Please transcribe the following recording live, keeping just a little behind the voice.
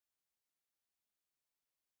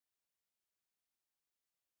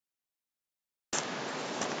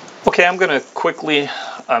Okay, I'm going to quickly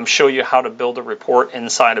show you how to build a report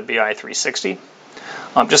inside of BI360.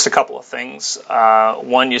 Just a couple of things.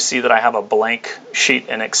 One, you see that I have a blank sheet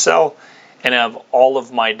in Excel and I have all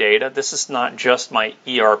of my data. This is not just my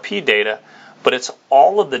ERP data, but it's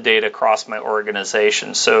all of the data across my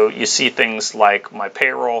organization. So you see things like my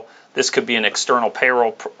payroll. This could be an external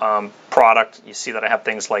payroll product. You see that I have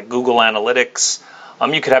things like Google Analytics.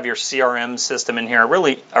 You could have your CRM system in here,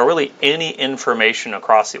 really any information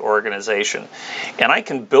across the organization. And I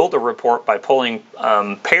can build a report by pulling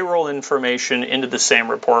payroll information into the same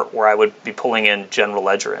report where I would be pulling in general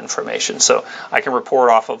ledger information. So I can report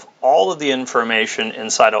off of all of the information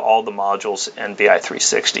inside of all the modules in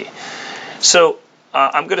BI360. So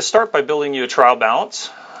I'm going to start by building you a trial balance.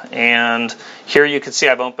 And here you can see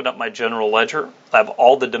I've opened up my general ledger. I have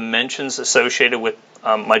all the dimensions associated with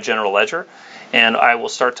my general ledger. And I will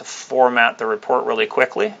start to format the report really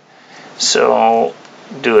quickly. So I'll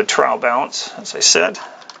do a trial balance, as I said.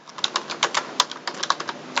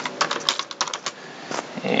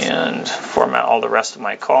 And format all the rest of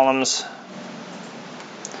my columns.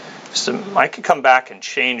 So I can come back and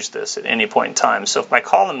change this at any point in time. So if my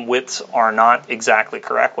column widths are not exactly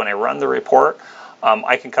correct when I run the report,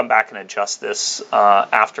 I can come back and adjust this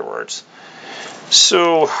afterwards.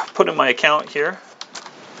 So put in my account here.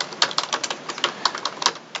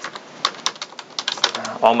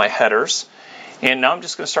 All my headers, and now I'm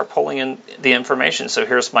just going to start pulling in the information. So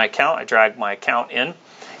here's my account. I drag my account in.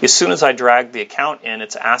 As soon as I drag the account in,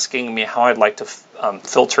 it's asking me how I'd like to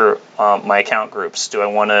filter my account groups. Do I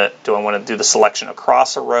want to do the selection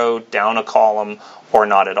across a row, down a column, or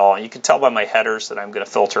not at all? And you can tell by my headers that I'm going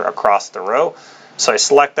to filter across the row. So I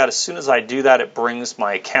select that. As soon as I do that, it brings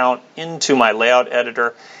my account into my layout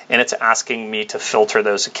editor, and it's asking me to filter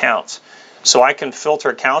those accounts. So I can filter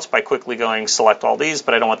accounts by quickly going select all these,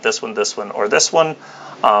 but I don't want this one, or this one.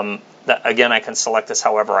 Again, I can select this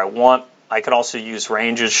however I want. I could also use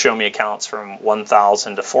ranges, show me accounts from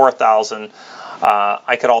 1,000 to 4,000.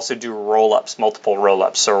 I could also do roll-ups, multiple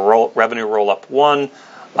roll-ups. So revenue roll-up 1,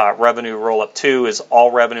 revenue roll-up 2 is all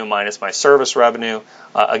revenue minus my service revenue.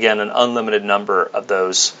 Again, an unlimited number of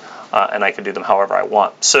those, and I can do them however I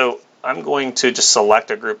want. So I'm going to just select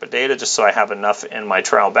a group of data just so I have enough in my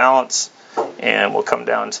trial balance. And we'll come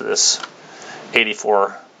down to this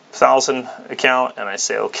 84,000 account, and I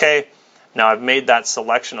say OK. Now I've made that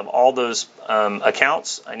selection of all those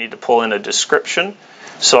accounts. I need to pull in a description.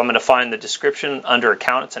 So I'm going to find the description under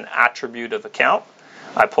account. It's an attribute of account.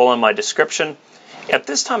 I pull in my description. At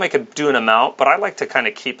this time I could do an amount, but I like to kind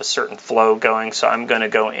of keep a certain flow going. So I'm going to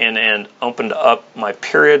go in and open up my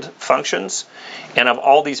period functions. And I have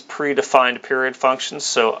all these predefined period functions.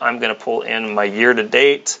 So I'm going to pull in my year to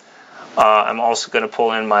date. I'm also going to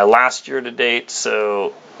pull in my last year to date, so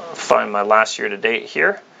find my last year to date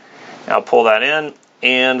here. I'll pull that in,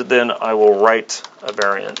 and then I will write a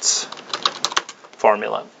variance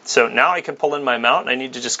formula. So now I can pull in my amount, and I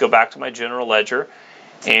need to just go back to my general ledger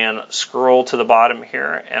and scroll to the bottom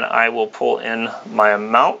here, and I will pull in my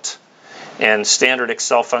amount. And standard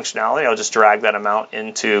Excel functionality, I'll just drag that amount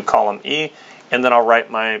into column E, and then I'll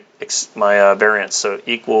write my variance. So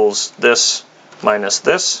equals this minus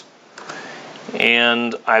this.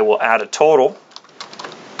 And I will add a total,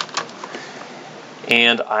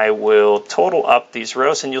 and I will total up these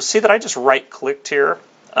rows, and you'll see that I just right-clicked here.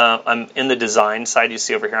 I'm in the design side. You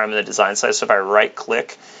see over here I'm in the design side, so if I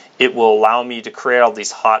right-click, it will allow me to create all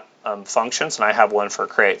these hot functions, and I have one for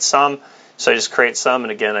create sum. So I just create sum,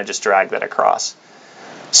 and again I just drag that across.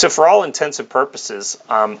 So for all intents and purposes,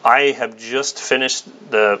 I have just finished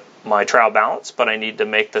my trial balance, but I need to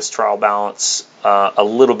make this trial balance look a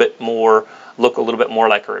little bit more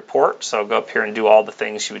like a report. So I'll go up here and do all the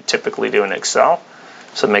things you would typically do in Excel.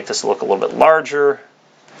 So make this look a little bit larger.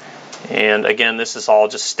 And again, this is all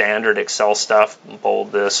just standard Excel stuff.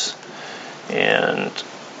 Bold this, and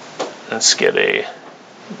let's get a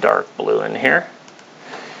dark blue in here.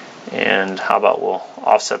 And how about we'll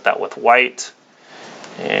offset that with white.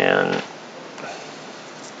 And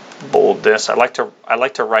bold this. I like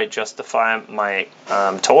to right justify my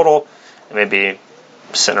total, and maybe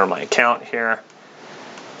center my account here,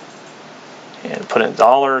 and put in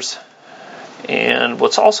dollars. And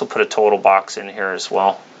let's also put a total box in here as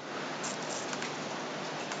well,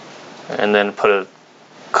 and then put a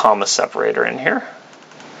comma separator in here.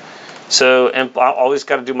 So, and I always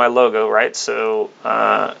got to do my logo, right? So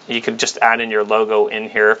you could just add in your logo in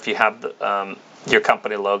here if you have your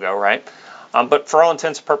company logo, right? But for all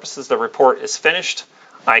intents and purposes, the report is finished.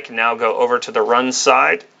 I can now go over to the run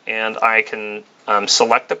side, and I can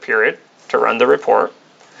select the period to run the report.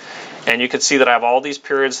 And you can see that I have all these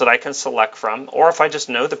periods that I can select from, or if I just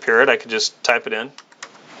know the period, I could just type it in.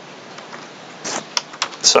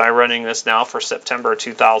 So I'm running this now for September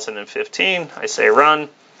 2015. I say run,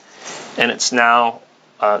 and it's now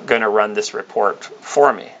going to run this report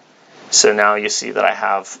for me. So now you see that I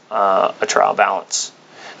have a trial balance.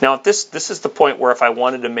 Now, if this is the point where if I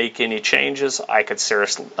wanted to make any changes, I could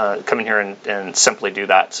seriously come in here and simply do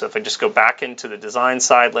that. So if I just go back into the design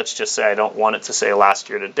side, let's just say I don't want it to say last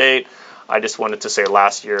year to date. I just want it to say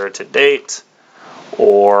last year to date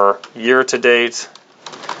or year to date,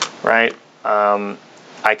 right?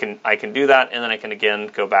 I can do that, and then I can again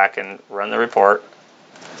go back and run the report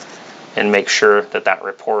and make sure that that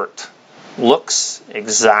report looks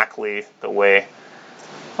exactly the way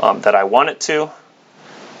that I want it to.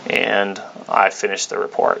 And I finished the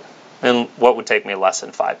report in what would take me less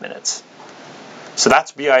than 5 minutes. So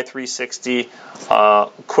that's BI360,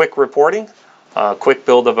 quick reporting, quick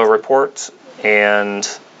build of a report. And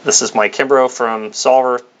this is Mike Kimbrough from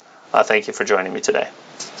Solver. Thank you for joining me today.